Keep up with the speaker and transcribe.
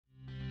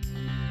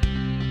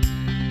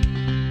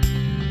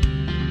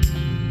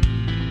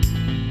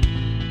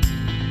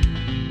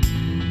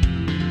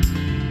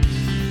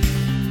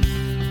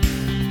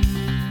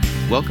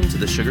Welcome to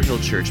the Sugar Hill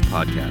Church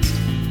podcast.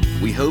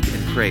 We hope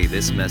and pray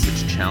this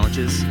message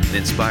challenges and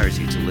inspires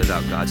you to live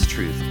out God's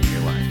truth in your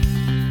life.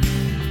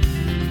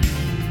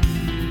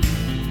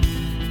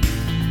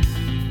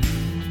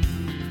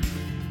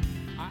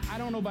 I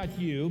don't know about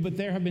you, but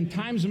there have been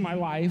times in my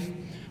life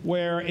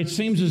where it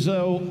seems as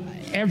though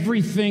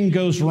everything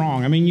goes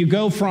wrong. I mean, you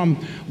go from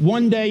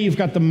one day you've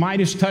got the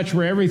Midas touch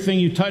where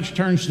everything you touch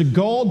turns to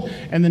gold,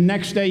 and the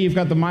next day you've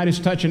got the Midas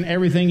touch and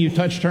everything you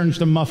touch turns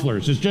to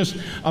mufflers. It's just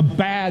a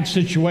bad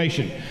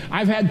situation.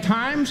 I've had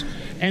times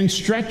and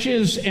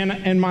stretches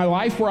in my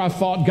life where I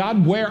thought,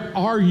 God, where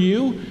are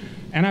you?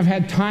 And I've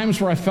had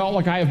times where I felt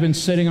like I have been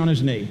sitting on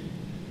his knee.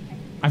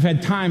 I've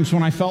had times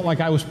when I felt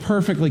like I was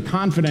perfectly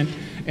confident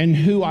in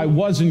who I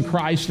was in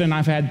Christ, and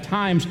I've had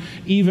times,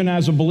 even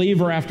as a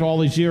believer after all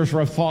these years,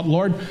 where I've thought,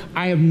 Lord,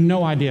 I have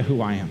no idea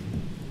who I am.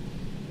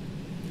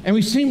 And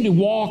we seem to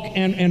walk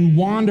and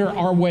wander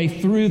our way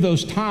through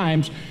those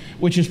times,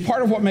 which is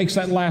part of what makes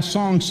that last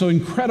song so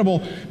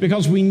incredible,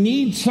 because we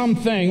need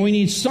something, we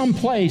need some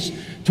place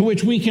to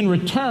which we can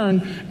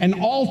return, an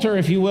altar,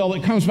 if you will,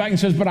 that comes back and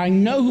says, but I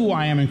know who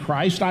I am in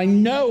Christ. I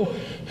know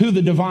who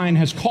the divine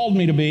has called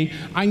me to be.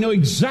 I know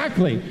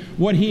exactly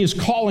what he is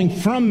calling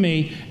from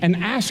me and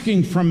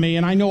asking from me,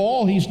 and I know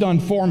all he's done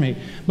for me.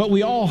 But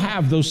we all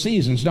have those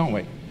seasons, don't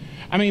we?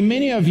 I mean,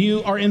 many of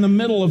you are in the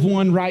middle of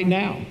one right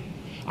now.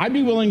 I'd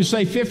be willing to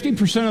say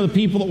 50% of the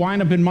people that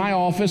wind up in my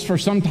office for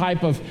some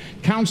type of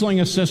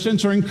counseling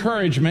assistance or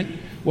encouragement,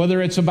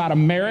 whether it's about a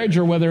marriage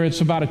or whether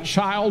it's about a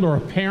child or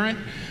a parent,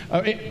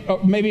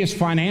 maybe it's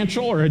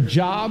financial or a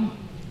job,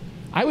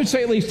 I would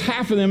say at least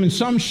half of them in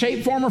some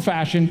shape, form, or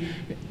fashion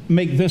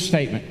make this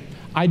statement: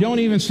 I don't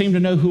even seem to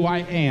know who I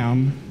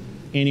am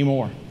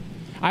anymore.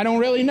 I don't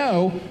really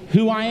know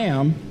who I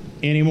am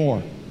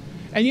anymore.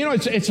 And you know,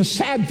 it's a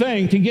sad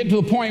thing to get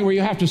to the point where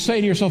you have to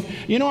say to yourself,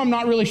 you know, I'm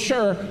not really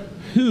sure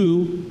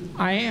who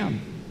I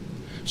am.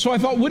 So I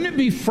thought, wouldn't it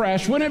be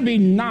fresh, wouldn't it be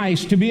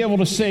nice to be able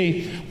to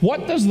see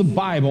what does the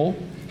Bible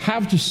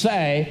have to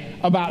say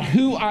about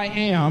who I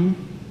am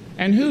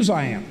and whose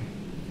I am?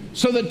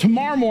 So that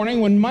tomorrow morning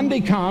when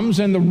Monday comes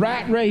and the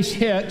rat race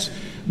hits,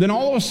 then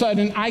all of a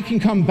sudden I can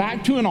come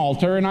back to an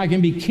altar and I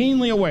can be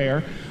keenly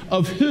aware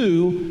of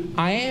who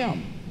I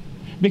am.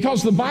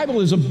 Because the Bible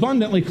is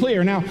abundantly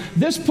clear. Now,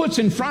 this puts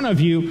in front of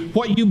you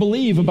what you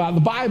believe about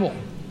the Bible.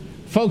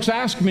 Folks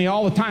ask me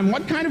all the time,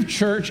 what kind of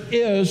church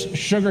is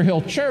Sugar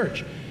Hill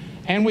Church?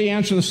 And we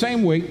answer the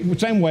same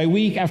way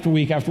week after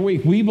week after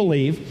week. We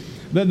believe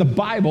that the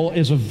Bible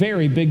is a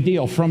very big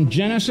deal. From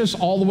Genesis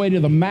all the way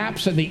to the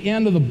maps at the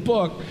end of the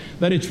book,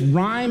 that its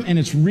rhyme and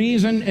its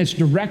reason, its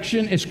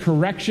direction, its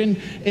correction,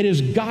 it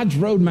is God's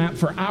roadmap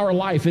for our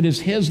life. It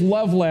is his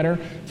love letter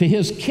to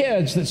his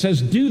kids that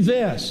says, do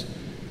this.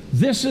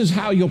 This is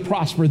how you'll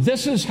prosper.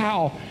 This is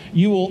how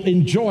you will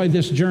enjoy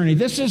this journey.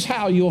 This is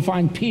how you will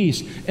find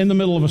peace in the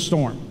middle of a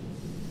storm.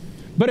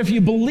 But if you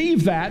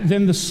believe that,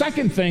 then the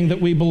second thing that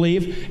we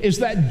believe is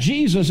that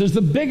Jesus is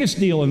the biggest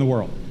deal in the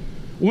world.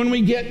 When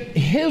we get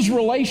his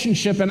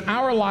relationship in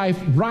our life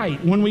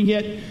right, when we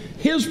get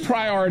his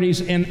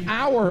priorities and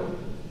our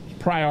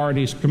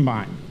priorities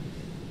combined,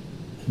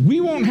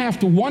 we won't have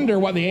to wonder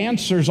what the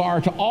answers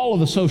are to all of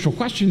the social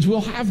questions.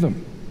 We'll have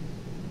them.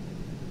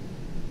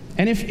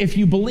 And if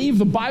you believe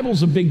the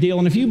Bible's a big deal,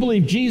 and if you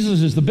believe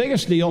Jesus is the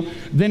biggest deal,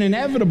 then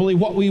inevitably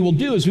what we will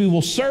do is we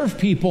will serve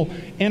people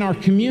in our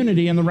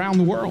community and around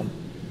the world.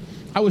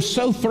 I was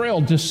so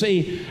thrilled to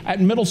see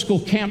at middle school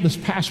camp this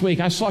past week,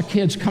 I saw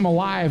kids come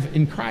alive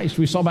in Christ.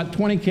 We saw about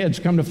 20 kids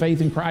come to faith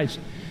in Christ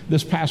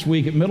this past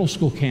week at middle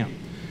school camp.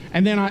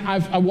 And then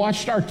I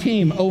watched our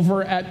team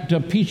over at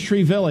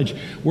Peachtree Village,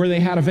 where they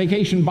had a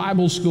vacation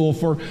Bible school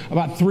for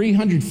about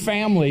 300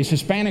 families,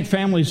 Hispanic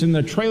families, in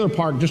the trailer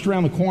park just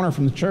around the corner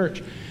from the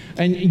church.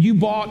 And you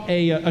bought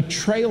a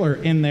trailer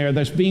in there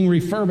that's being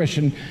refurbished,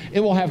 and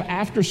it will have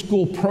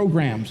after-school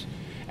programs.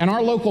 And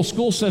our local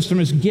school system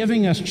is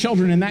giving us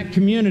children in that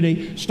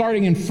community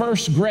starting in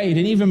first grade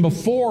and even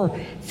before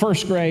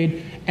first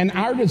grade. And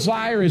our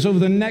desire is over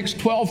the next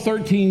 12,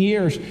 13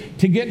 years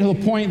to get to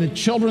the point that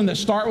children that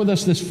start with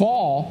us this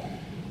fall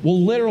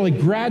will literally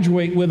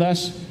graduate with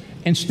us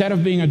instead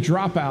of being a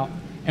dropout.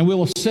 And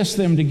we'll assist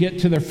them to get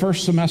to their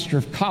first semester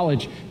of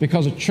college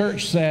because a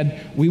church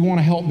said, we want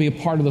to help be a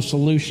part of the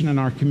solution in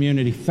our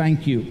community.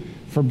 Thank you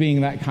for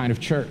being that kind of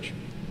church.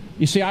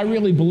 You see, I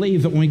really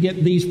believe that when we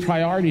get these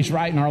priorities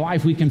right in our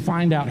life, we can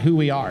find out who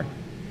we are,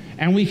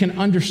 and we can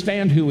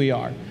understand who we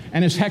are.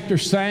 And as Hector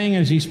sang,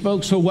 as he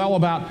spoke so well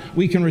about,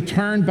 we can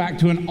return back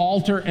to an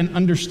altar and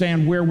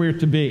understand where we're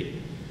to be.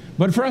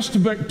 But for us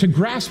to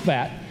grasp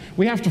that,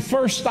 we have to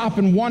first stop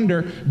and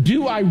wonder,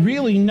 do I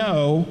really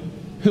know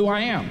who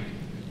I am?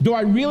 Do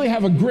I really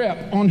have a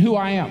grip on who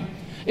I am?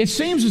 It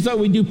seems as though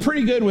we do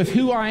pretty good with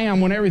who I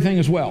am when everything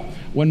is well.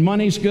 When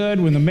money's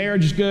good, when the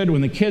marriage is good, when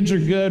the kids are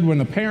good, when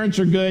the parents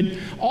are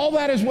good, all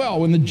that is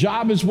well. When the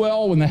job is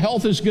well, when the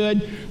health is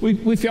good,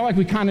 we feel like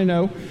we kind of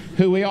know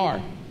who we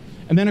are.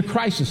 And then a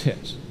crisis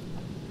hits.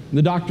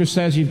 The doctor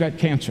says you've got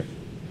cancer.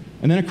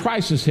 And then a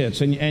crisis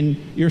hits, and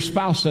your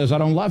spouse says, I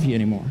don't love you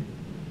anymore.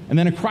 And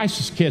then a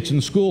crisis hits and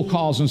the school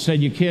calls and said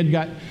your kid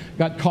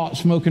got caught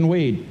smoking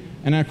weed.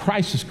 And then a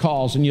crisis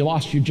calls and you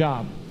lost your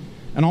job.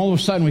 And all of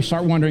a sudden we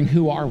start wondering,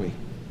 who are we?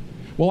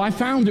 Well, I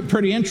found it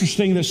pretty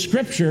interesting that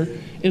Scripture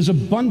is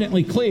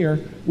abundantly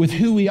clear with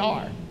who we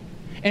are.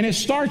 And it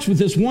starts with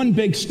this one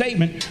big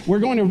statement. We're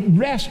going to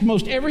rest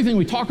most everything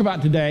we talk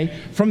about today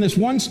from this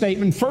one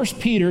statement, 1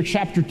 Peter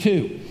chapter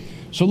 2.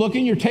 So look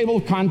in your table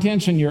of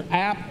contents in your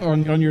app or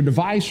on your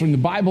device or in the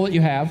Bible that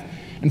you have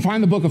and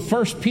find the book of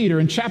 1 Peter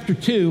in chapter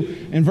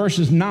 2 in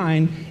verses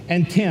 9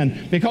 and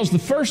 10. Because the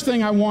first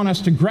thing I want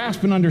us to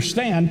grasp and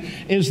understand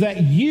is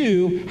that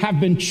you have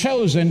been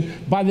chosen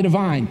by the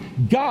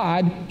divine.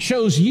 God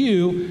chose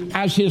you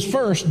as his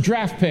first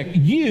draft pick.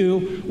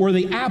 You were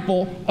the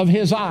apple of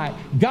his eye.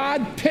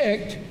 God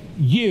picked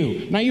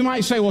you. Now you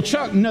might say, well,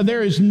 Chuck, no,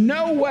 there is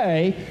no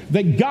way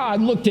that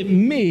God looked at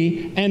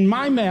me and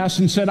my mess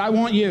and said, I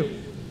want you.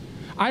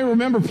 I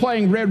remember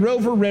playing Red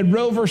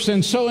Rover,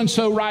 send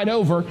so-and-so right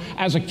over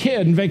as a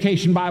kid in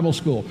Vacation Bible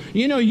School.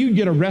 You know, you'd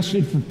get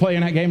arrested for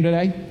playing that game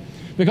today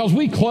because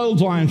we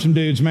clotheslined some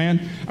dudes,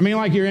 man. I mean,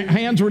 like your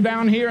hands were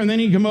down here and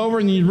then you'd come over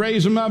and you'd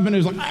raise them up and it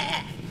was like,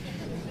 ah.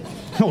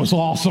 That was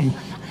awesome.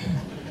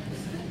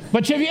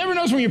 But have you ever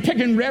noticed when you're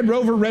picking Red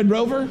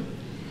Rover,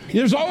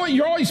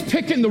 you're always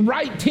picking the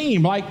right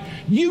team. Like,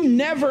 you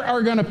never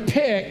are going to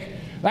pick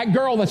that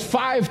girl that's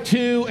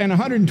 5'2" and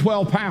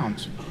 112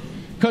 pounds.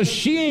 Because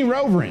she ain't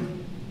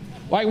rovering.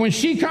 Like when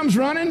she comes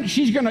running,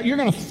 you're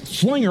gonna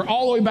sling her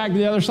all the way back to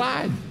the other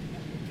side.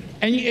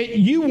 And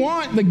you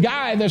want the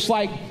guy that's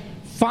like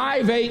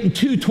 5'8" and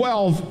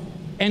 212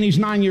 and he's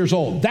 9 years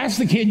old. That's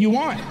the kid you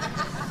want,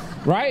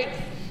 right?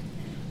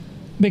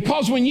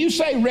 Because when you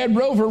say Red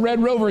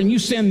Rover, and you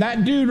send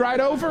that dude right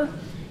over,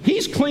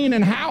 he's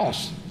cleaning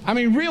house. I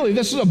mean, really,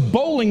 this is a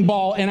bowling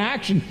ball in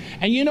action.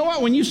 And you know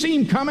what? When you see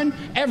him coming,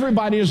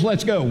 everybody just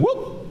lets go.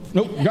 Whoop,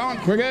 nope,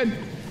 gone, we're good.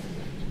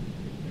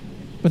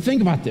 But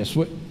think about this.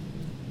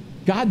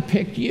 God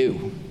picked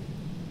you.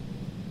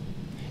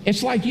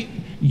 It's like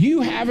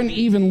you haven't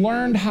even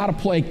learned how to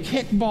play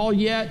kickball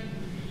yet,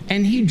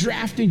 and he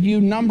drafted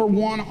you number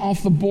 1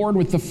 off the board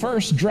with the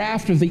first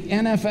draft of the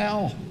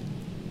NFL.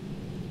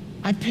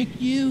 I picked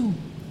you.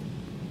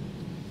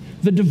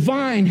 The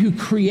divine who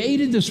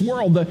created this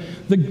world,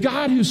 the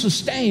God who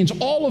sustains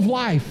all of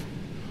life,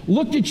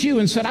 looked at you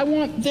and said, I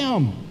want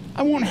them.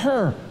 I want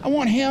her. I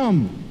want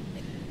him.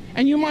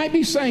 And you might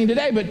be saying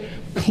today, but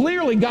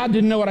clearly God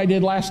didn't know what I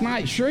did last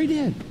night. Sure he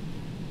did.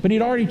 But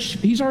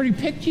he's already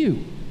picked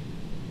you.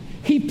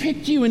 He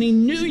picked you and he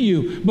knew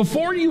you.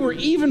 Before you were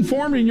even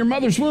formed in your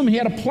mother's womb, he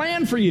had a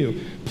plan for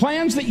you.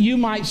 Plans that you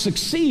might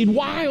succeed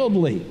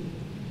wildly.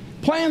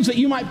 Plans that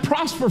you might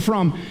prosper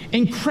from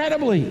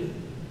incredibly.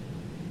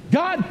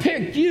 God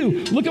picked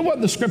you. Look at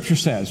what the Scripture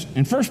says.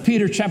 In 1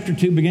 Peter chapter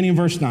 2, beginning in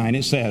verse 9,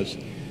 it says,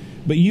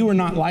 but you are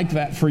not like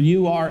that, for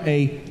you are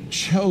a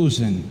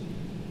chosen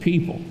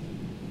people.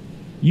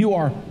 You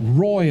are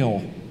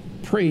royal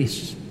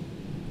priests,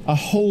 a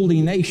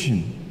holy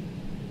nation,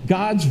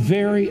 God's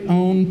very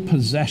own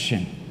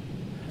possession.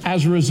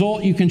 As a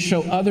result, you can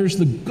show others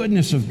the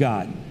goodness of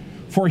God,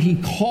 for he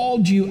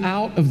called you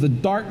out of the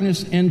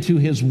darkness into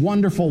his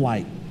wonderful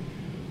light.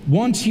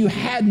 Once you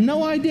had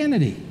no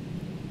identity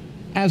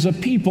as a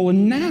people,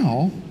 and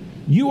now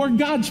you are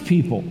God's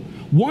people.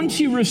 Once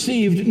you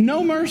received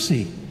no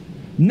mercy,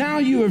 now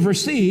you have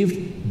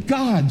received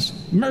God's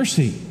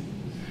mercy.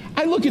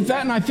 I look at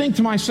that and I think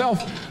to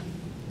myself,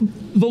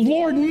 the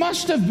Lord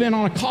must have been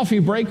on a coffee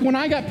break when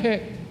I got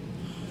picked.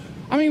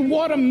 I mean,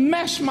 what a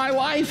mess my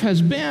life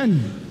has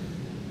been.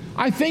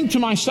 I think to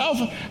myself,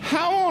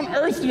 how on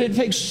earth did it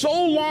take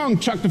so long,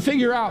 Chuck, to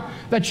figure out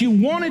that you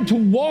wanted to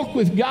walk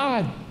with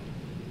God?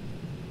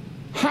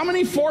 How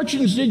many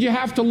fortunes did you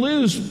have to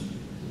lose,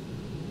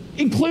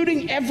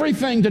 including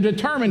everything, to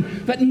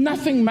determine that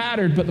nothing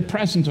mattered but the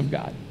presence of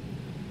God?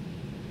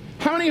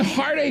 How many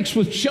heartaches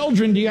with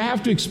children do you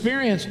have to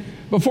experience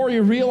before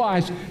you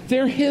realize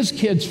they're his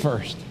kids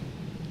first?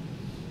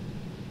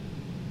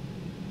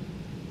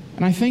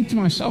 And I think to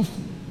myself,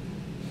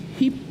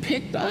 he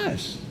picked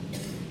us.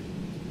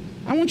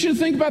 I want you to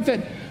think about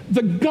that.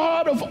 The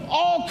God of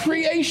all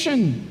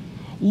creation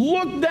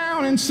looked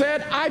down and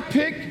said, I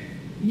pick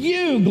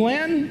you,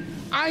 Glenn.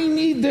 I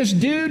need this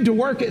dude to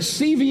work at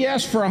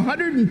CVS for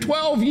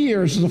 112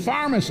 years as a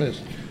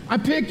pharmacist. I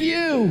pick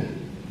you.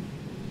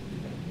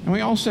 And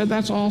we all said,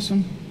 that's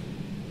awesome.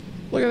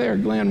 Look at there,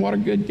 Glenn, what a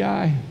good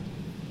guy.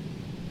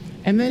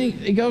 And then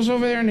he goes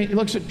over there and he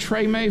looks at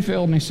Trey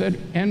Mayfield and he said,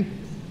 and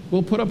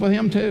we'll put up with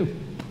him too.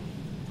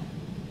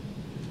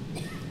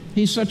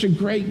 He's such a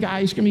great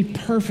guy. He's going to be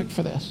perfect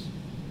for this.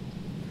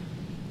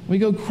 We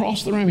go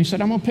across the room. He said,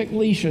 I'm going to pick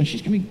Leisha, and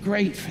she's going to be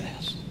great for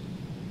this.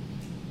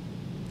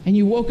 And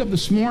you woke up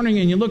this morning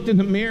and you looked in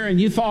the mirror and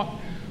you thought,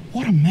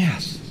 what a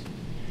mess.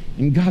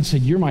 And God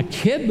said, you're my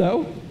kid,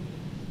 though.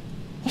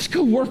 Let's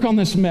go work on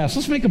this mess.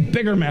 Let's make a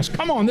bigger mess.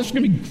 Come on, this is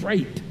going to be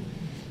great.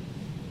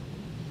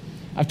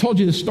 I've told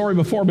you this story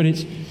before, but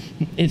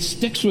it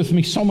sticks with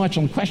me so much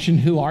on the question,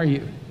 who are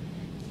you?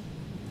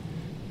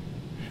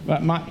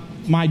 But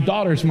my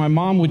daughters, my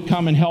mom would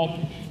come and help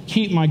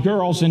keep my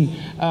girls, and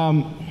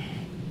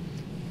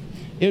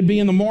it would be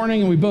in the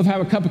morning, and we'd both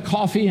have a cup of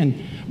coffee,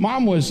 and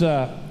Mom was,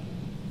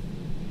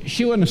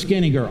 she wasn't a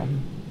skinny girl,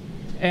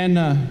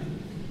 and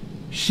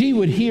she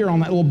would hear on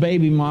that little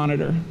baby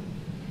monitor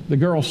the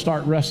girls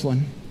start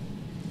wrestling.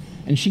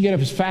 And she'd get up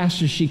as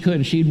fast as she could,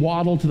 and she'd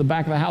waddle to the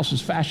back of the house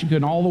as fast as she could,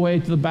 and all the way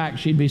to the back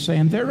she'd be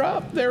saying, they're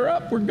up,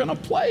 we're going to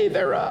play,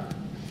 they're up.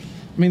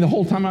 I mean, the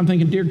whole time I'm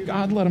thinking, dear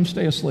God, let them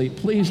stay asleep.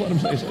 Please let them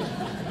stay asleep.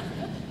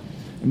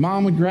 And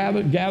Mom would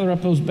gather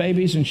up those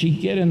babies, and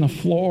she'd get in the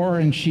floor,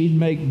 and she'd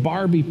make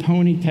Barbie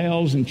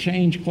ponytails and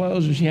change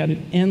clothes, and she had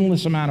an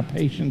endless amount of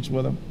patience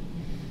with them.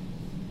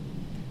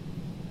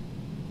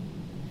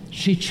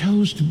 She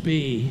chose to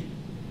be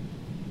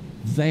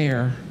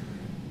there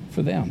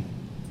for them.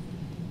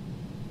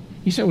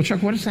 You say, well,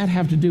 Chuck, what does that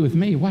have to do with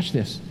me? Watch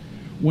this.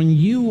 When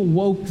you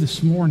awoke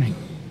this morning,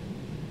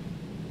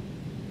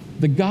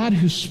 the God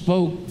who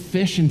spoke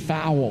fish and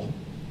fowl,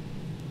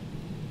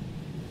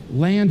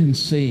 land and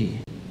sea,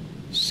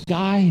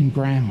 sky and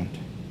ground,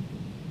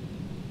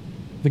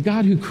 the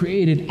God who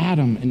created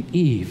Adam and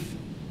Eve,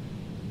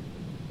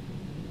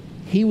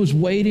 he was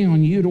waiting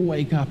on you to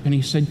wake up, and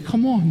he said,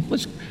 come on,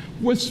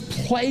 let's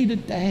play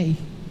today.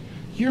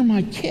 You're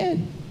my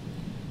kid.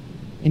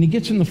 And he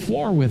gets in the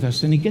floor with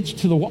us, and he gets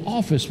to the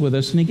office with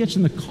us, and he gets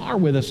in the car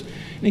with us,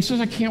 and he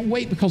says, I can't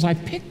wait because I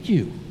picked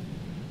you.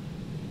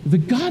 The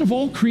God of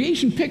all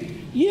creation picked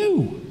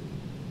you.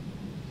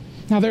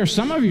 Now, there are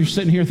some of you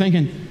sitting here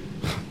thinking,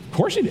 of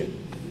course he did.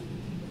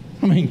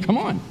 I mean, come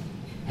on.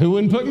 Who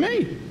wouldn't pick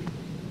me?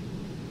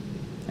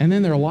 And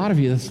then there are a lot of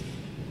you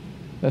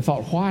that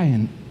thought, why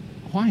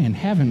in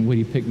heaven would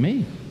he pick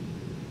me?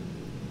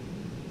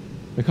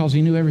 Because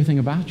he knew everything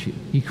about you.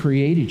 He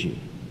created you.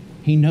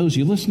 He knows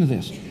you. Listen to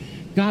this.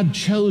 God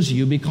chose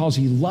you because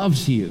he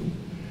loves you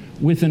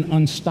with an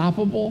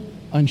unstoppable,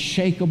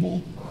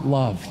 unshakable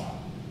love.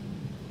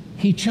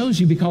 He chose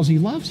you because he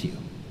loves you.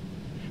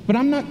 But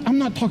I'm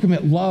not talking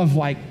about love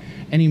like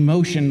an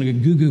emotion,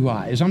 like goo-goo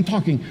eyes. I'm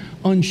talking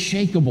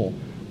unshakable,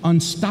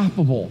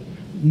 unstoppable,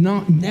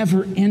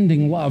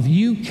 never-ending love.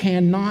 You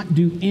cannot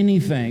do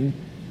anything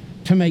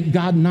to make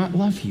God not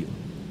love you.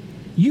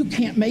 You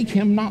can't make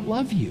him not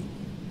love you.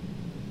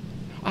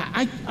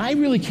 I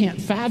really can't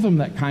fathom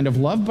that kind of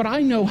love, but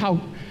I know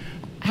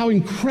how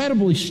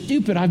incredibly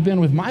stupid I've been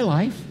with my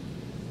life.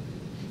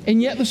 And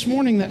yet this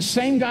morning, that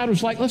same God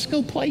was like, let's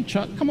go play,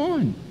 Chuck. Come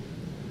on.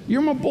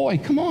 You're my boy.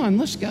 Come on,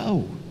 let's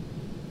go.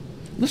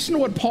 Listen to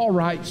what Paul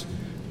writes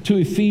to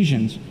the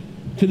Ephesians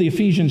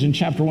in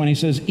chapter 1. He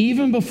says,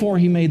 even before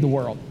he made the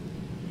world,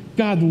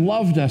 God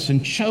loved us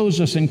and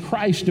chose us in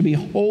Christ to be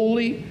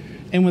holy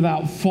and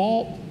without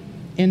fault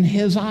in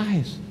his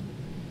eyes.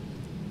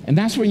 And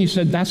that's when you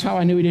said, that's how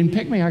I knew he didn't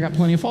pick me. I got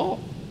plenty of fault.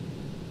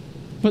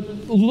 But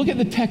look at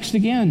the text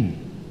again.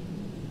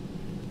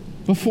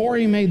 Before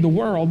he made the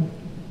world,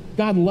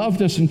 God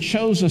loved us and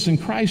chose us in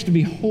Christ to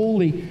be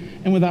holy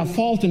and without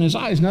fault in his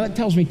eyes. Now that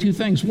tells me two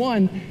things.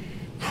 One,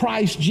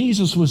 Christ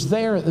Jesus was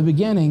there at the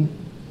beginning.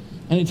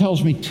 And it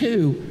tells me,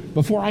 two,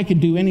 before I could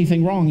do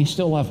anything wrong, he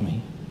still loved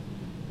me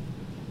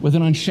with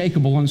an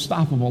unshakable,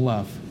 unstoppable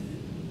love.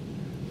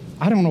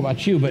 I don't know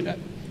about you, but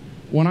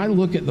when I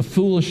look at the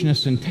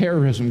foolishness and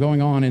terrorism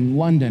going on in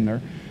London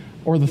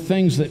or the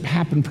things that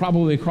happen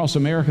probably across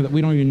America that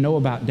we don't even know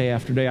about day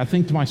after day, I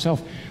think to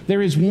myself,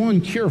 there is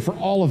one cure for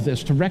all of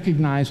this, to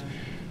recognize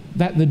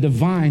that the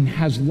divine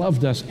has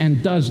loved us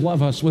and does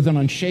love us with an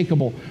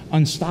unshakable,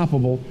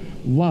 unstoppable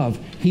love.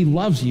 He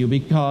loves you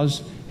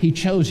because he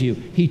chose you.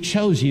 He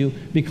chose you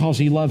because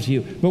he loves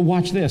you. But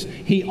watch this.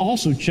 He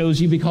also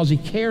chose you because he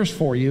cares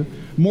for you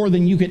more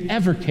than you could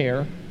ever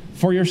care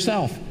for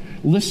yourself.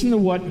 Listen to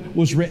what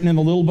was written in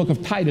the little book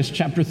of Titus,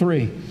 chapter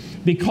 3.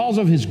 Because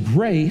of his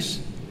grace,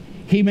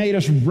 he made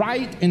us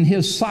right in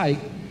his sight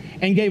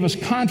and gave us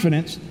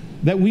confidence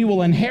that we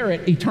will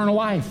inherit eternal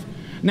life.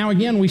 Now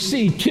again, we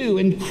see two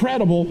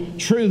incredible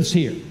truths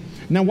here.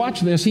 Now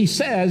watch this. He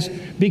says,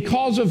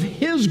 because of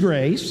his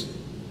grace,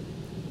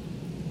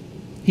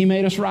 he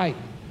made us right.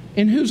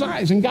 In whose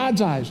eyes? In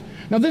God's eyes.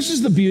 Now this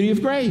is the beauty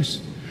of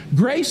grace.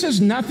 Grace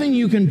is nothing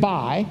you can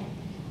buy.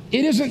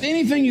 It isn't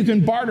anything you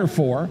can barter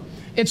for.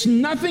 It's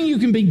nothing you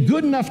can be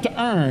good enough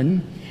to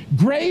earn.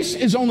 Grace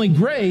is only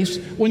grace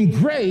when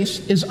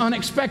grace is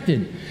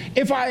unexpected.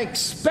 If I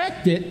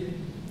expect it,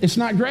 it's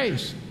not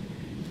grace.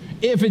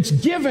 If it's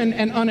given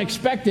and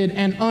unexpected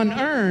and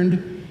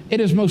unearned,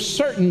 it is most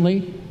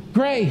certainly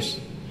grace.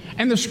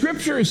 And the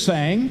scripture is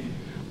saying,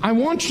 I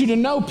want you to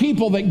know,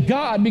 people, that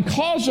God,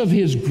 because of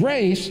his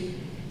grace,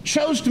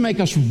 chose to make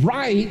us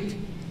right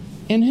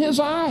in his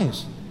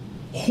eyes.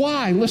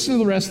 Why? Listen to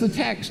the rest of the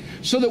text.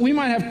 So that we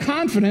might have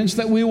confidence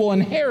that we will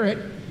inherit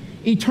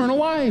eternal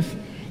life.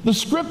 The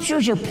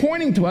scriptures are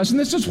pointing to us, and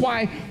this is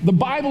why the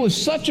Bible is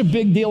such a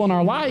big deal in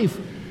our life,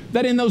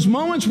 that in those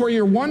moments where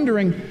you're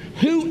wondering,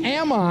 who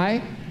am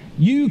I?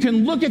 You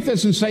can look at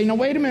this and say, no,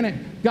 wait a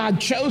minute. God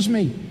chose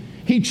me.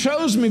 He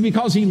chose me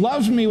because he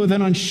loves me with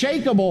an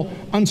unshakable,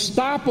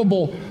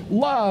 unstoppable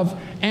love.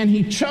 And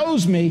he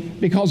chose me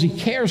because he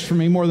cares for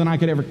me more than I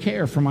could ever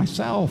care for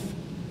myself.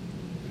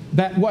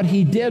 That what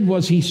he did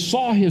was he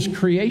saw his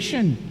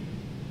creation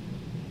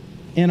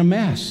in a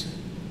mess.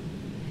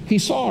 He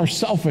saw our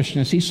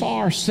selfishness. He saw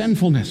our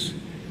sinfulness.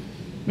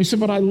 He said,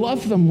 but I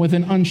love them with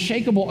an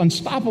unshakable,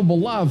 unstoppable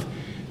love.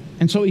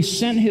 And so he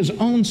sent his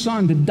own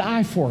son to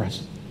die for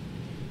us,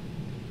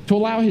 to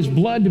allow his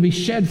blood to be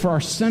shed for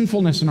our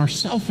sinfulness and our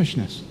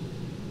selfishness.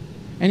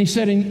 And he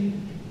said,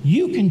 and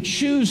you can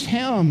choose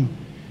him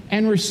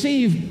and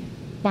receive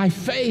by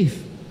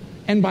faith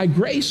and by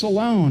grace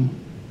alone,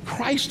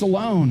 Christ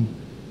alone,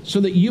 so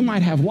that you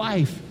might have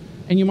life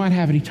and you might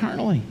have it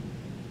eternally.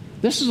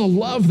 This is a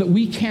love that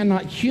we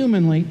cannot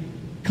humanly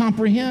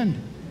comprehend.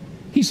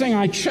 He's saying,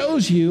 I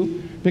chose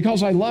you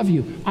because I love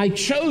you. I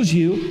chose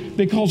you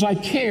because I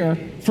care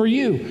for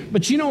you.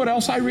 But you know what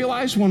else I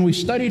realized when we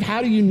studied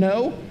how do you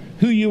know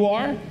who you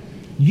are?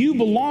 You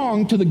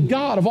belong to the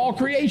God of all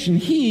creation.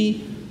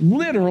 He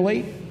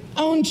literally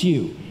owns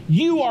you.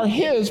 You are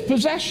his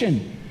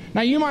possession.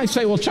 Now you might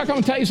say, well, Chuck, I'm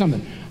going to tell you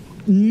something.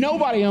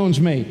 Nobody owns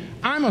me.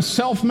 I'm a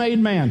self-made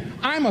man.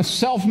 I'm a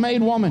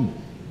self-made woman.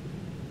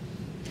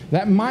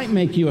 That might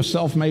make you a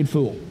self-made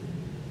fool.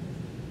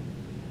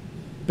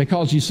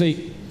 Because you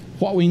see,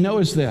 what we know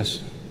is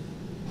this.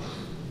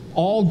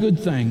 All good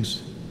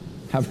things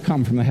have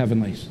come from the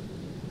heavenlies.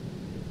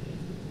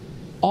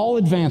 All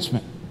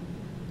advancement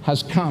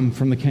has come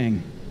from the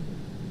King.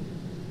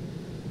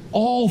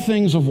 All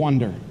things of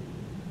wonder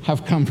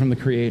have come from the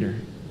Creator.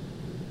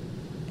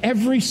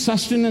 Every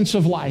sustenance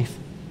of life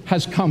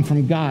has come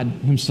from God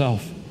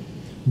himself.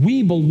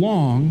 We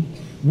belong,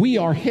 we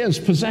are his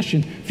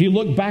possession. If you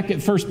look back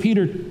at 1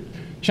 Peter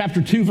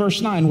chapter 2, verse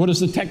 9, what does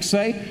the text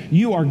say?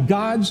 You are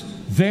God's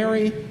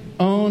very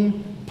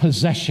own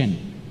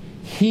possession.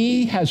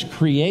 He has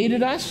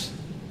created us,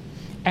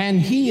 and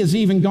he has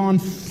even gone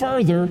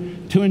further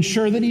to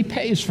ensure that he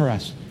pays for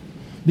us.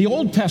 The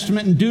Old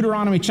Testament in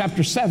Deuteronomy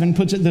chapter 7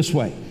 puts it this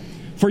way.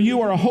 For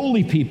you are a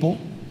holy people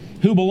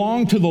who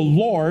belong to the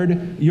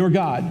Lord your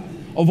God.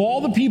 Of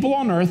all the people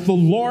on earth, the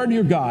Lord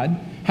your God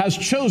has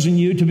chosen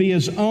you to be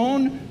his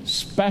own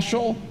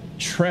special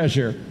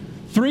treasure.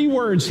 3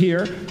 words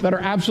here that are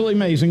absolutely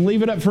amazing.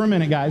 Leave it up for a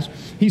minute, guys.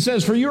 He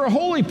says, for you're a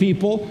holy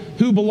people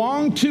who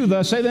belong to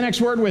the, say the next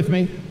word with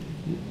me,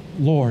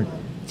 Lord.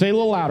 Say it a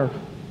little louder,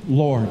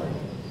 Lord.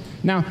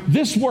 Now,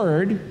 this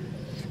word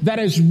that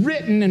is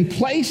written and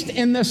placed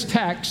in this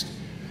text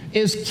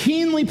is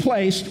keenly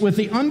placed with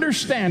the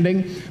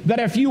understanding that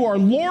if you are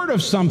Lord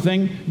of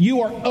something,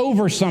 you are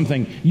over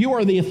something. You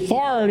are the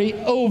authority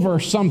over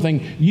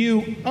something.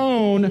 You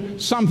own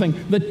something.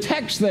 The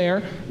text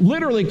there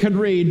literally could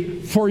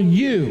read, for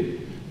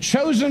you,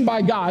 chosen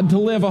by God to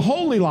live a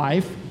holy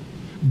life,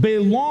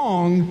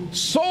 belong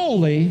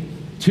solely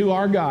to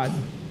our God.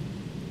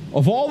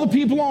 Of all the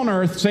people on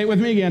earth, say it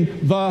with me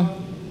again,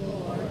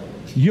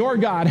 your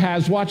God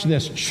has, watch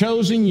this,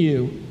 chosen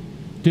you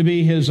to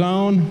be his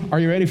own, are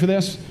you ready for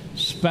this?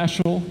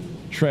 Special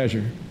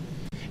treasure.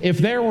 If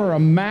there were a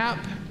map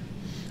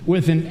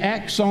with an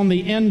X on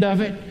the end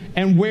of it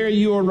and where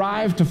you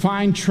arrive to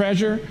find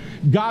treasure,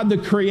 God the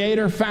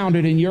Creator found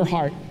it in your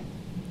heart.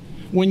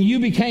 When you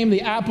became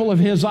the apple of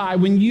his eye,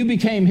 when you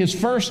became his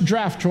first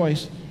draft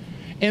choice,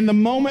 in the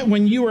moment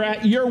when you were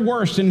at your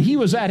worst and he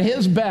was at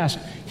his best,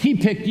 he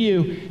picked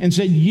you and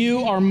said,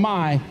 you are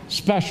my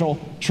special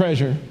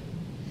treasure.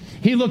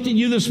 He looked at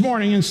you this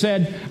morning and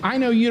said, I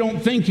know you don't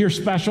think you're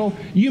special.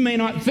 You may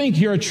not think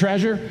you're a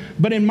treasure,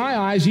 but in my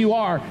eyes you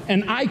are.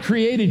 And I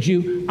created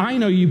you. I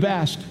know you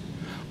best.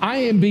 I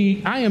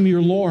am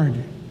your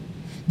Lord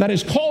that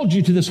has called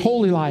you to this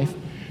holy life.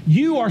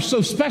 You are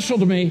so special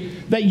to me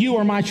that you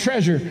are my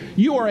treasure.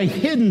 You are a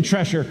hidden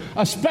treasure,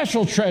 a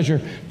special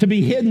treasure to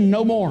be hidden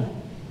no more.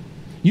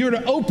 You're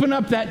to open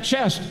up that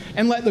chest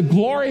and let the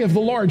glory of the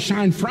Lord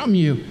shine from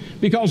you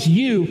because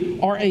you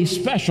are a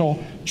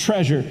special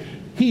treasure.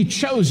 He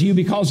chose you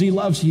because he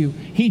loves you.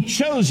 He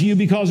chose you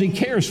because he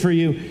cares for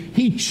you.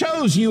 He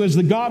chose you as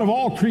the God of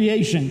all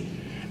creation.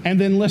 And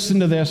then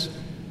listen to this.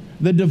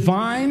 The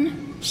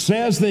divine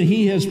says that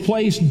he has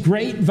placed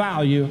great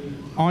value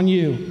on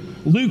you.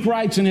 Luke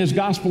writes in his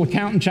gospel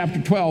account in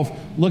chapter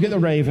 12, look at the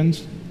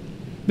ravens.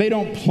 They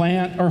don't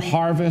plant or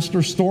harvest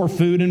or store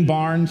food in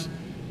barns,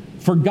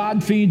 for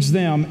God feeds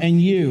them,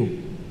 and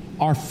you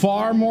are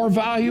far more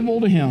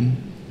valuable to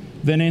him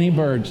than any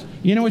birds.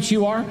 You know what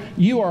you are?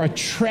 You are a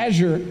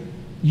treasure.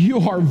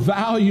 You are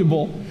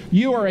valuable.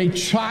 You are a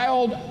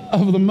child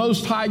of the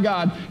Most High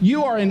God.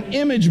 You are an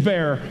image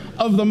bearer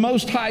of the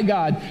Most High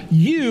God.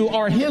 You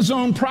are his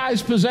own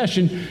prized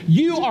possession.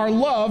 You are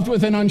loved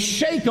with an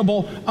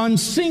unshakable,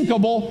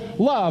 unsinkable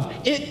love.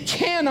 It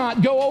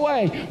cannot go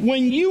away.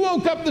 When you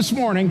woke up this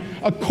morning,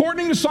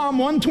 according to Psalm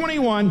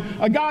 121,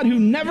 a God who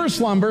never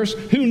slumbers,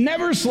 who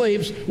never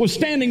sleeps, was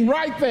standing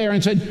right there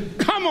and said,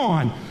 come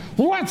on,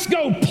 let's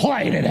go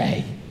play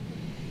today.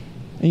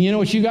 And you know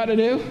what you got to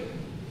do?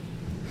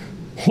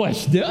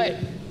 Let's do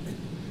it.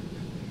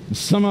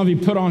 Some of you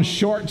put on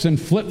shorts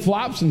and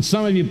flip-flops, and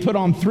some of you put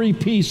on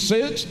three-piece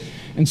suits,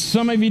 and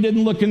some of you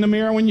didn't look in the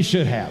mirror when you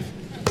should have.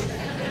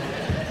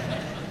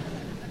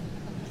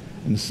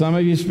 And some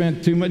of you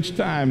spent too much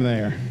time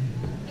there.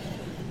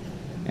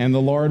 And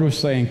the Lord was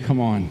saying, come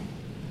on,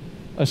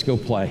 let's go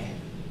play.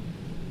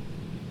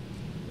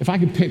 If I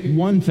could pick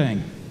one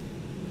thing,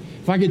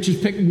 if I could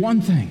just pick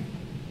one thing,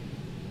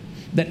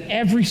 that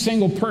every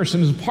single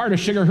person is a part of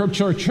Sugar Hill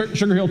Church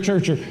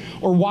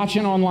or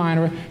watching online,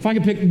 or if I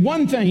could pick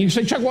one thing, you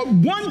say, Chuck, what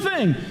one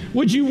thing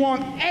would you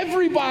want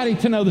everybody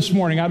to know this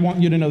morning? I'd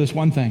want you to know this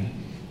one thing.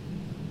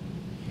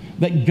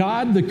 That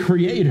God, the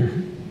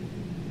Creator,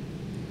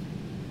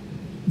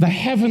 the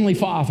Heavenly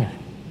Father,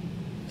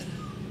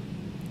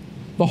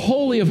 the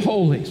Holy of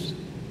Holies,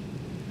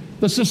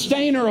 the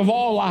Sustainer of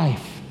all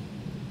life,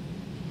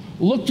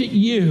 looked at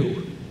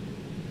you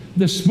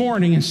this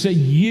morning and said,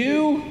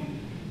 you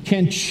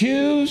can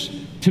choose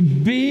to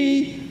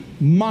be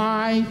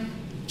my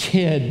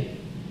kid.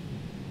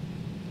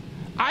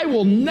 I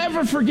will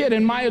never forget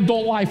in my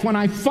adult life when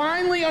I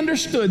finally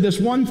understood this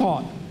one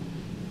thought.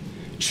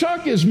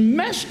 Chuck, as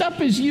messed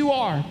up as you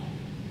are,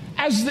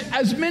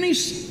 as many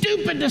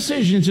stupid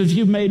decisions as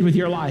you've made with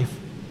your life,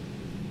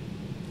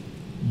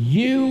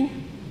 you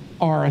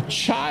are a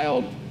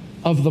child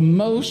of the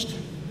Most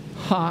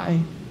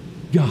High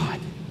God.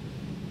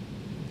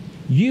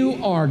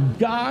 You are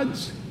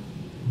God's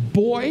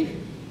boy,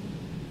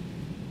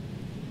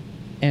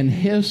 and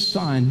his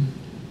son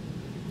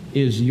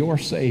is your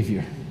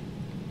Savior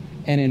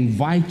and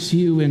invites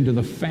you into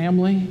the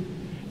family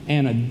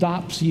and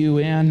adopts you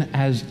in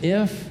as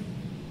if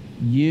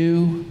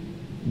you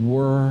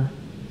were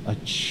a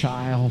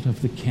child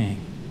of the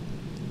King.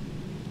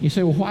 You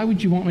say, well, why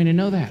would you want me to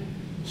know that?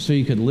 So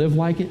you could live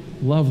like it,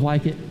 love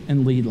like it,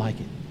 and lead like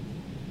it.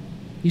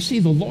 You see,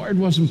 the Lord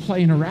wasn't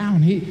playing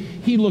around.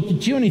 He looked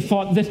at you and he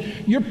thought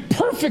that you're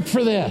perfect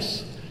for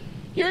this.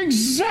 You're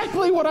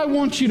exactly what I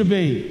want you to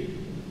be.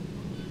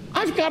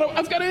 I've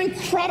got an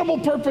incredible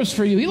purpose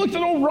for you. He looked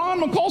at old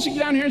Ron McCulsey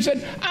down here and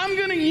said, I'm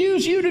going to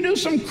use you to do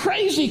some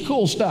crazy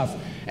cool stuff.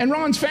 And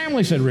Ron's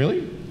family said,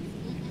 really?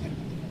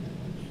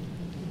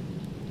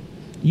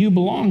 You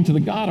belong to the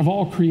God of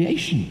all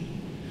creation.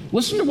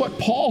 Listen to what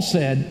Paul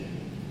said.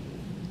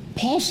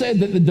 Paul said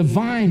that the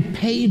divine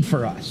paid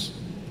for us.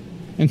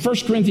 In 1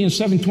 Corinthians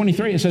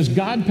 7:23, it says,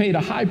 God paid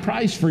a high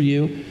price for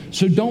you,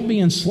 so don't be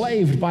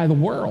enslaved by the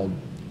world.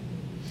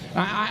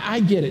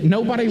 I get it.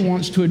 Nobody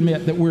wants to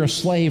admit that we're a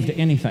slave to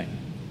anything.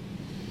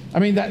 I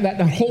mean,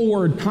 that whole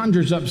word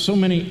conjures up so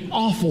many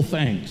awful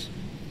things.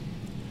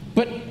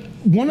 But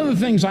one of the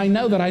things I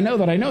know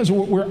is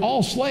we're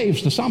all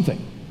slaves to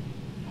something.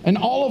 And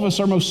all of us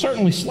are most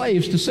certainly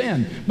slaves to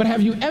sin. But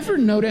have you ever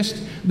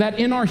noticed that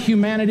in our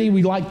humanity,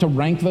 we like to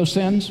rank those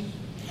sins?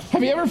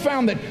 Have you ever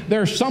found that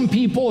there are some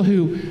people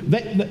who,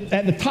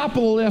 at the top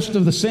of the list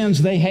of the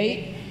sins they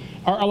hate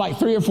are like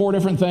 3 or 4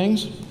 different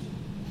things?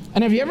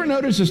 And have you ever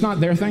noticed it's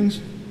not their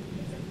things?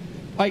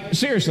 Like,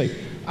 seriously,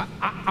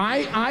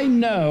 I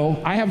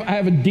know, I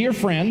have a dear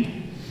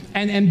friend,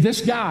 and this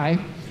guy,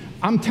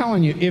 I'm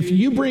telling you, if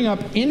you bring up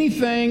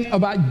anything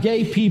about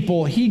gay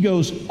people, he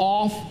goes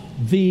off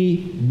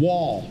the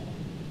wall.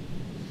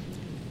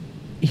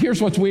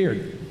 Here's what's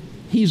weird.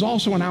 He's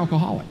also an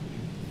alcoholic.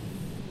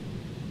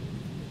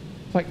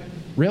 Like,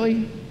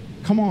 really?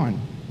 Come on,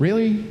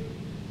 really?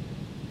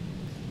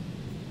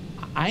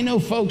 I know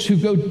folks who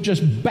go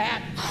just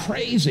bat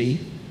crazy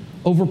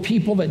over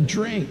people that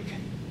drink,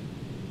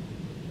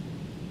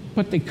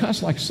 but they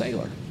cuss like a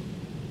sailor.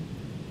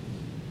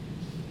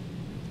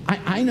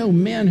 I know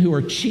men who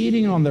are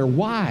cheating on their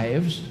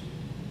wives,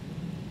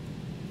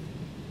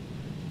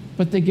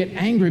 but they get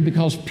angry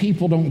because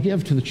people don't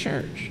give to the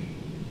church.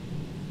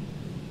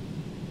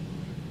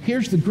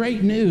 Here's the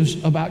great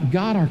news about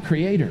God, our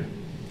Creator.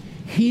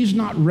 He's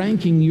not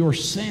ranking your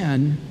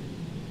sin.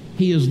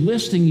 He is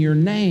listing your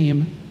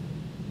name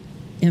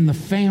in the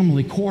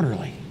family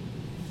quarterly.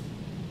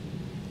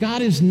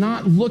 God is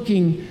not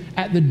looking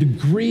at the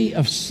degree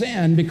of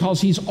sin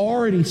because He's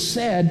already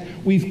said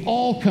we've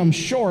all come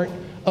short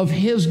of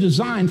His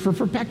design for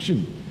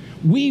perfection.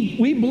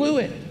 We blew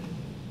it.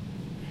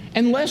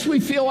 Unless we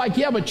feel like,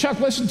 yeah, but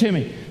Chuck, listen to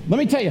me. Let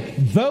me tell you,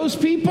 those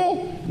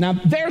people, now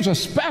there's a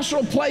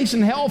special place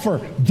in hell for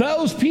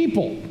those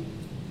people.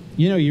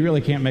 You know, you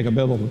really can't make a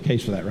biblical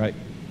case for that, right?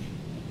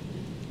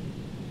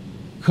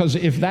 Because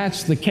if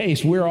that's the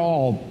case, we're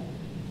all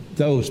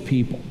those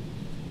people.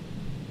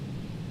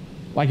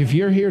 Like if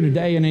you're here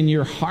today and in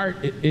your heart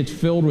it's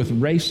filled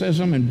with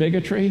racism and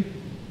bigotry,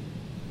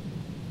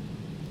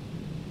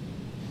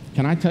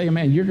 can I tell you,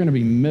 man, you're going to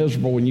be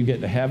miserable when you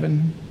get to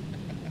heaven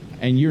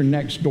and your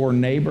next door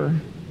neighbor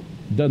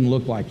doesn't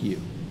look like you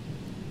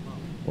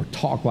or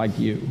talk like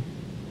you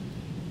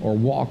or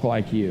walk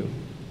like you.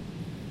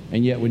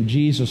 And yet when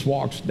Jesus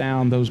walks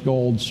down those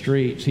gold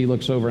streets, He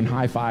looks over and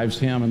high-fives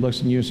him and looks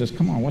at you and says,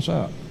 come on, what's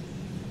up?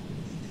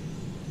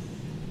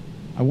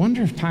 I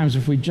wonder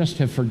if we just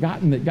have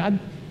forgotten that God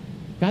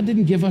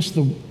didn't give us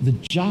the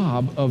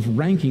job of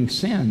ranking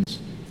sins.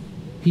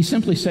 He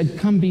simply said,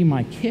 come be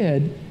my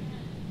kid,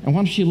 And why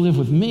don't you live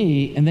with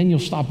me, and then you'll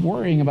stop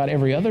worrying about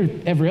every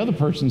other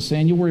person's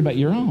sin. You'll worry about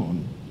your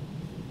own.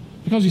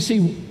 Because you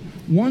see,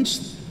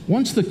 once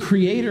the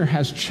Creator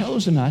has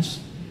chosen us,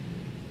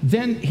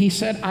 then he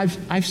said,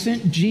 I've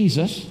sent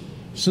Jesus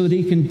so that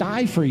he can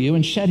die for you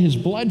and shed his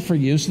blood for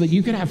you so that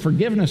you can have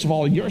forgiveness of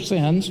all your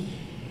sins.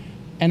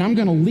 And I'm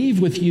going to leave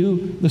with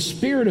you the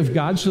Spirit of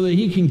God so that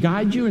he can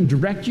guide you and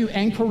direct you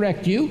and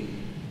correct you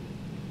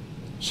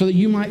so that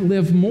you might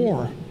live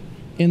more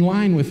in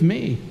line with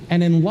me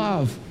and in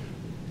love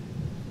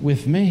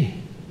with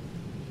me.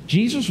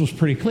 Jesus was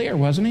pretty clear,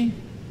 wasn't he?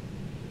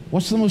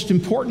 What's the most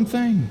important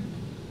thing?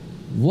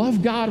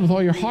 Love God with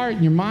all your heart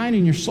and your mind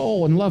and your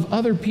soul, and love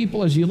other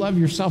people as you love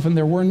yourself. And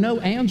there were no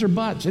ands or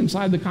buts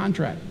inside the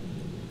contract.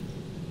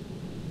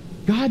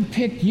 God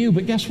picked you,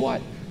 but guess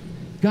what?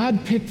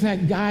 God picked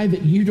that guy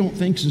that you don't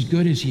think is as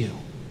good as you.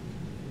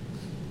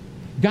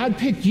 God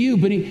picked you,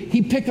 but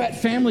he picked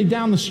that family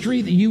down the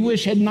street that you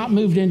wish had not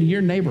moved into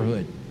your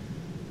neighborhood.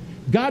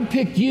 God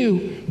picked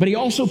you, but he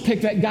also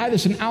picked that guy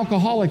that's an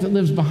alcoholic that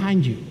lives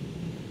behind you.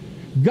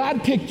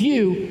 God picked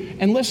you,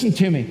 and listen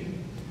to me,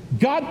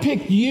 God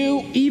picked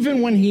you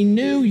even when he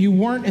knew you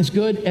weren't as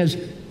good as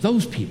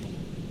those people,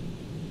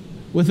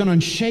 with an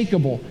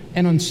unshakable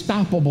and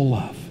unstoppable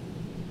love.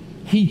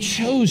 He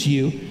chose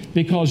you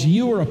because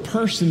you are a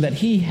person that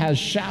he has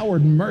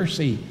showered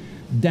mercy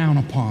down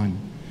upon.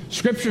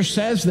 Scripture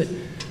says that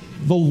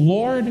the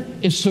Lord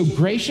is so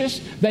gracious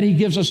that he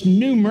gives us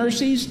new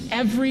mercies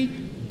every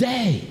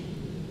day.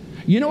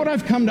 You know what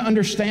I've come to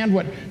understand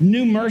what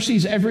new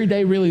mercies every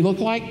day really look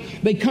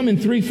like? They come in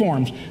three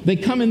forms. They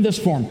come in this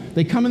form.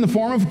 They come in the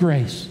form of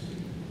grace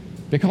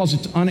because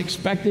it's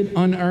unexpected,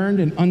 unearned,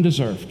 and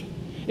undeserved.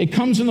 It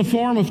comes in the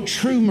form of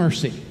true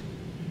mercy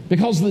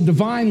because the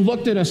divine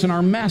looked at us in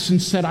our mess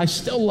and said, I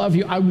still love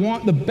you. I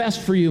want the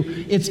best for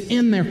you. It's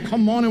in there.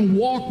 Come on and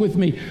walk with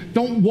me.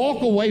 Don't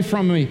walk away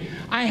from me.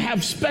 I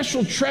have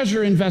special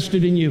treasure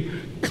invested in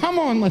you. Come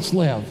on, let's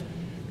live.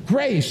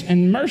 Grace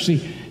and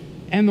mercy.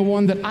 And the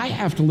one that I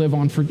have to live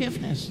on,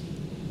 forgiveness.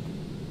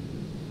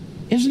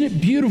 Isn't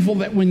it beautiful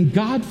that when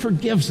God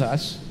forgives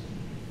us,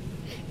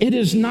 it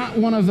is not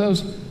one of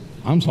those,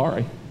 I'm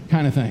sorry,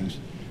 kind of things.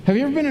 Have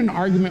you ever been in an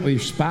argument with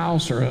your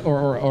spouse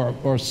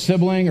or a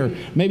sibling or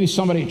maybe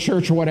somebody at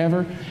church or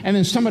whatever, and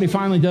then somebody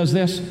finally does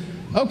this?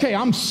 Okay,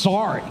 I'm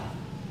sorry.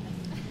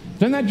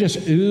 Doesn't that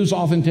just ooze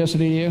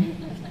authenticity to you?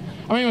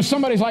 I mean, when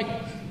somebody's like,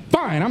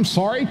 fine, I'm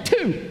sorry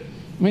too.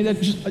 I mean, that's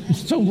just,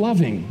 it's so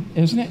loving,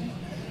 isn't it?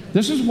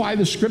 This is why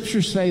the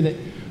scriptures say that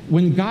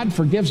when God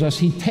forgives us,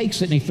 he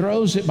takes it and he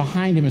throws it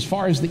behind him as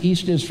far as the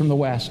east is from the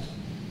west.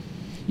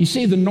 You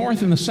see, the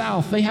north and the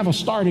south, they have a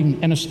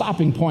starting and a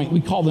stopping point we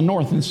call the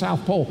north and the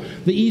south pole.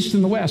 The east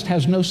and the west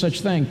has no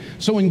such thing.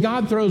 So when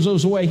God throws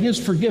those away,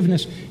 his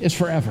forgiveness is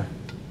forever.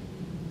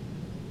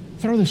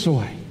 Throw this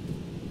away.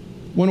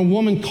 When a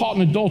woman caught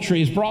in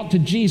adultery is brought to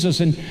Jesus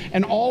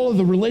and all of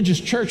the religious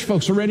church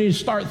folks are ready to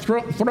start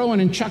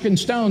throwing and chucking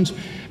stones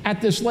at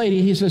this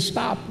lady, he says,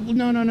 stop.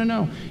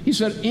 No. He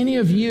said, any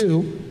of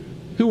you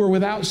who are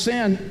without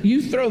sin,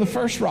 you throw the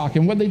first rock.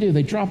 And what did they do?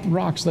 They dropped the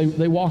rocks.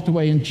 They walked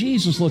away. And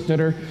Jesus looked at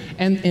her,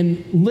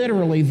 and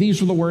literally these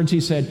were the words he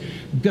said,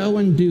 go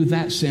and do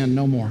that sin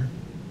no more.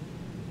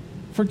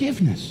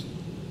 Forgiveness.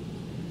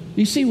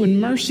 You see, when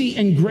mercy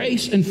and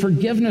grace and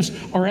forgiveness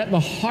are at the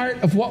heart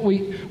of what we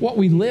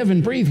live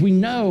and breathe, we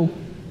know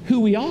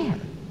who we are.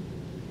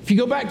 If you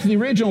go back to the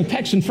original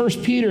text in 1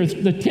 Peter,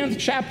 the 10th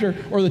chapter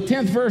or the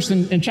 10th verse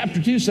in chapter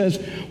 2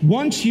 says,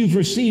 once you've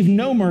received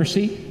no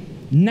mercy,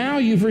 now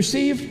you've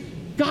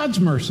received God's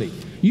mercy.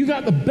 You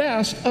got the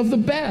best of the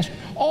best.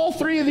 All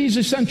three of these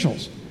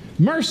essentials,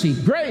 mercy,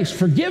 grace,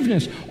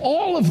 forgiveness,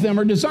 all of them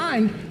are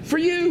designed for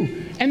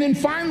you. And then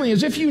finally,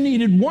 as if you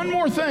needed one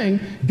more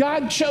thing,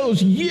 God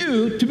chose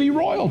you to be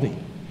royalty.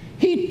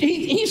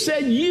 He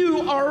said,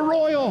 you are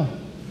royal.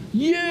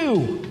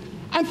 You.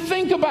 And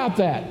think about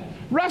that.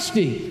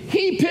 Rusty,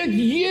 he picked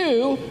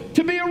you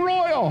to be a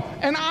royal.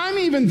 And I'm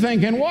even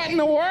thinking, what in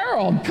the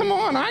world? Come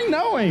on, I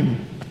know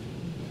him.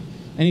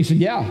 And he said,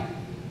 yeah,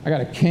 I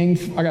got a king,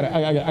 I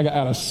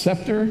got a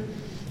scepter,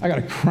 I got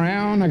a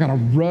crown, I got a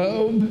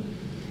robe.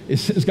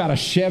 It's got a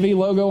Chevy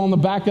logo on the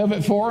back of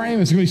it for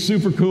him. It's going to be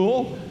super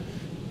cool.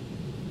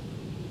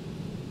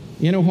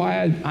 You know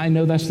why I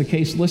know that's the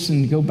case?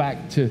 Listen, go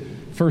back to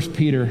 1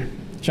 Peter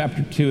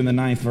chapter 2 in the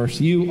 9th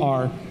verse. You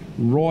are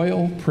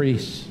royal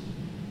priests.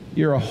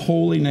 You're a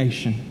holy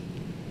nation,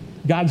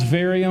 God's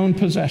very own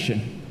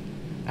possession.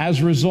 As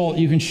a result,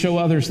 you can show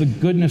others the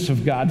goodness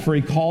of God, for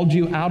he called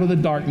you out of the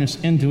darkness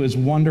into his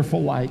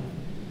wonderful light.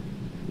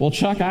 Well,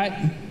 Chuck,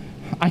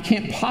 I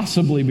can't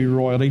possibly be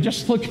royalty.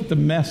 Just look at the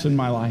mess in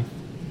my life.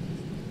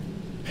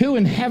 Who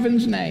in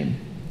heaven's name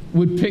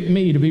would pick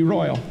me to be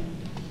royal?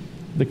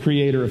 The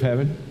creator of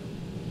heaven,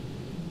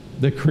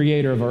 the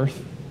creator of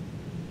earth,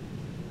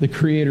 the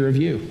creator of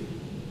you.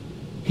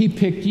 He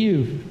picked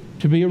you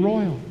to be a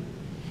royal.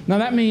 Now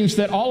that means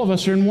that all of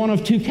us are in one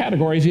of two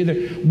categories. Either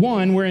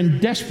one, we're in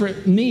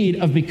desperate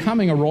need of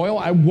becoming a royal.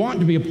 I want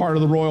to be a part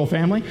of the royal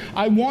family.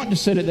 I want to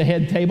sit at the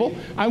head table.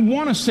 I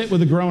want to sit with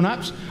the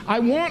grown-ups. I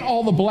want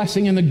all the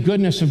blessing and the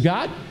goodness of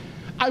God.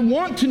 I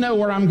want to know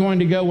where I'm going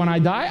to go when I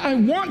die. I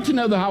want to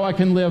know how I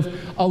can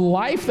live a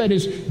life that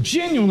is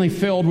genuinely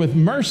filled with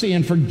mercy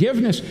and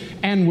forgiveness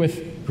and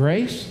with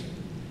grace.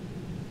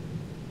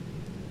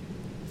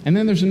 And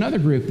then there's another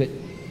group that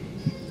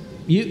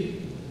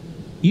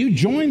you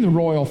joined the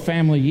royal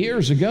family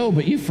years ago,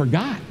 but you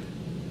forgot.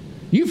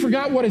 You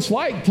forgot what it's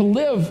like to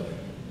live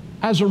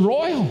as a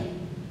royal.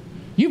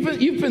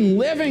 You've been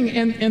living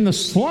in the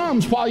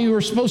slums while you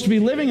were supposed to be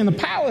living in the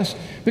palace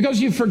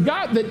because you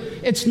forgot that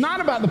it's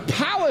not about the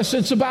palace,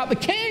 it's about the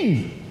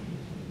king.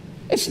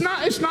 It's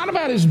not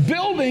about his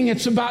building,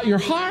 it's about your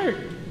heart.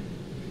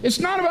 It's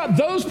not about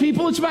those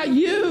people, it's about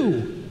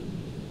you.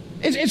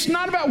 It's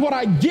not about what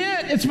I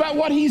get, it's about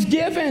what he's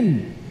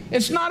given.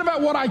 It's not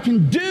about what I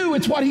can do,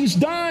 it's what he's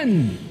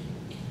done.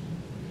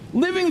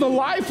 Living the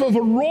life of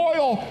a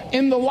royal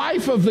in the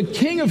life of the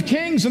King of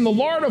Kings and the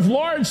Lord of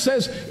Lords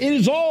says it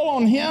is all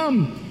on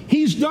him.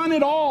 He's done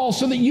it all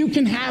so that you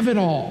can have it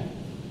all.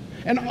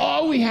 And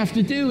all we have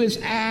to do is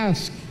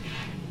ask.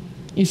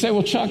 You say,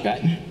 well, Chuck,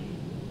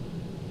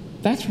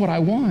 that's what I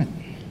want.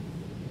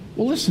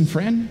 Well, listen,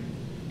 friend,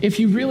 if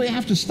you really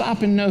have to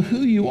stop and know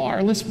who you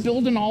are, let's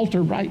build an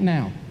altar right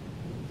now.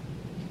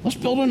 Let's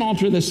build an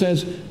altar that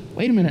says,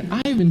 wait a minute,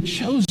 I've been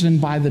chosen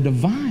by the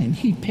divine.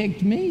 He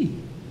picked me.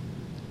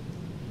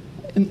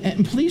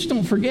 And please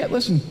don't forget,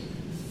 listen,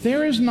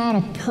 there is not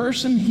a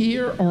person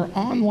here or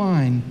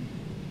online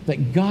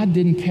that God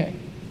didn't pick.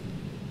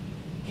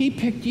 He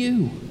picked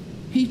you.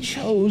 He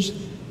chose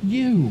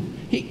you.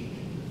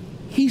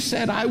 He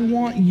said, I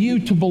want you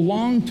to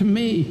belong to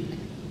me.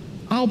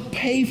 I'll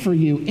pay for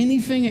you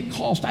anything it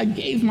costs. I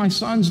gave my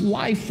son's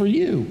life for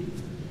you.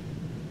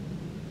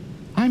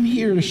 I'm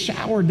here to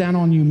shower down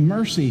on you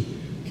mercy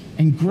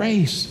and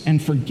grace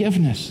and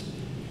forgiveness.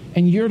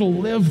 And you're to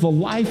live the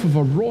life of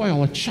a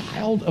royal, a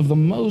child of the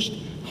Most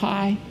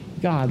High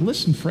God.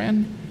 Listen,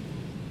 friend,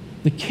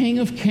 the King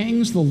of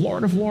Kings, the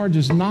Lord of Lords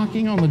is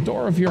knocking on the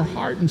door of your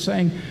heart and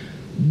saying,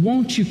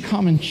 won't you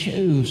come and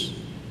choose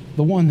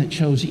the one that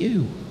chose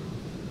you?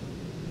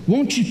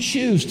 Won't you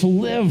choose to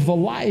live the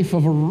life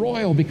of a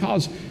royal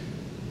because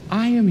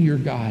I am your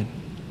God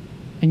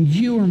and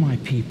you are my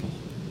people,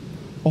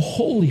 a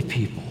holy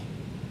people.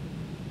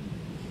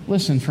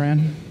 Listen,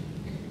 friend,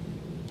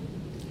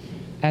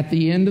 at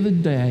the end of the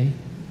day,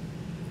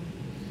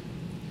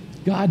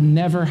 God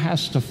never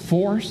has to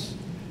force,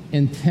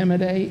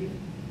 intimidate,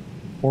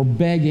 or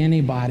beg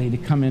anybody to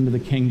come into the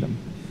kingdom.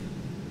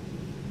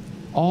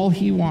 All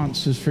he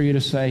wants is for you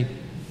to say,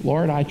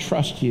 Lord, I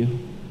trust you.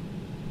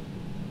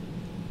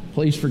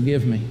 Please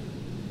forgive me.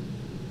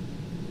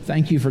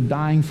 Thank you for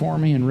dying for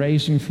me and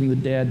raising from the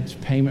dead as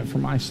payment for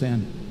my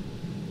sin.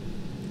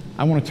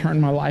 I want to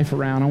turn my life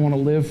around. I want to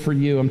live for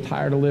you. I'm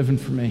tired of living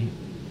for me.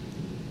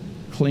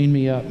 Clean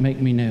me up, make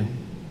me new.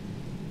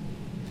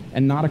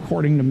 And not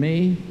according to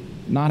me,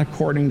 not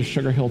according to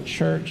Sugar Hill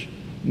Church,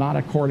 not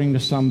according to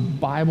some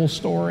Bible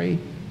story,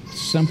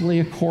 simply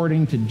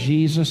according to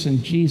Jesus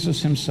and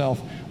Jesus himself.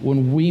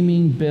 When we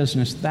mean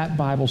business, that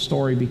Bible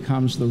story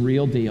becomes the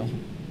real deal.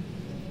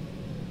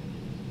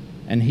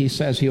 And he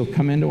says he'll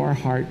come into our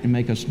heart and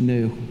make us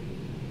new.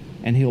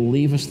 And he'll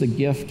leave us the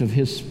gift of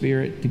his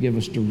Spirit to give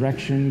us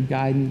direction,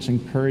 guidance,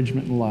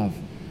 encouragement, and love.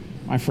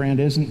 My friend,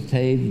 isn't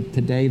today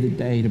the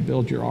day to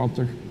build your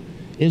altar?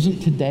 Isn't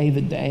today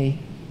the day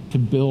to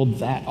build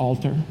that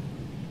altar?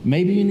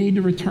 Maybe you need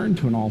to return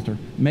to an altar.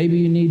 Maybe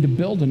you need to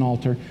build an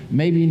altar.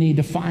 Maybe you need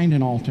to find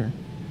an altar.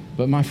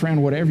 But my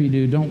friend, whatever you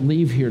do, don't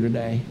leave here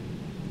today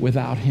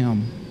without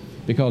him,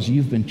 because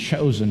you've been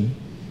chosen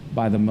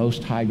by the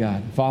Most High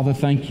God. Father,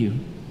 thank you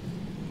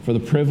for the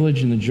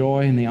privilege and the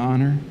joy and the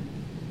honor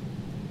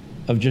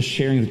of just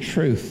sharing the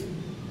truth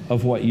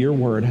of what your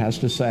word has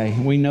to say.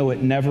 We know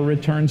it never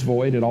returns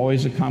void. It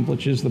always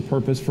accomplishes the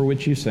purpose for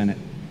which you sent it.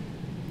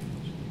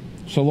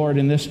 So, Lord,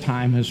 in this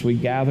time as we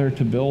gather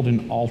to build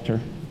an altar,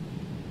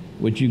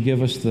 would you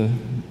give us the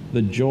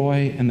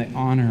joy and the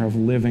honor of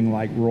living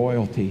like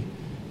royalty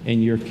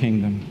in your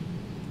kingdom.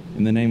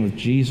 In the name of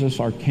Jesus,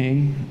 our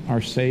King,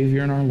 our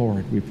Savior, and our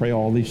Lord, we pray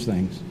all these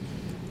things.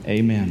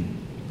 Amen,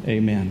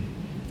 amen,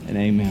 and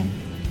amen.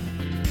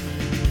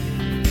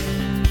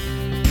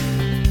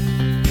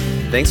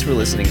 Thanks for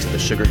listening to the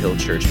Sugar Hill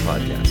Church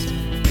podcast.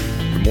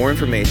 For more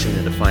information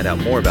and to find out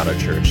more about our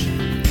church,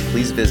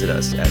 please visit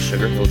us at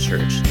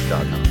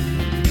sugarhillchurch.com.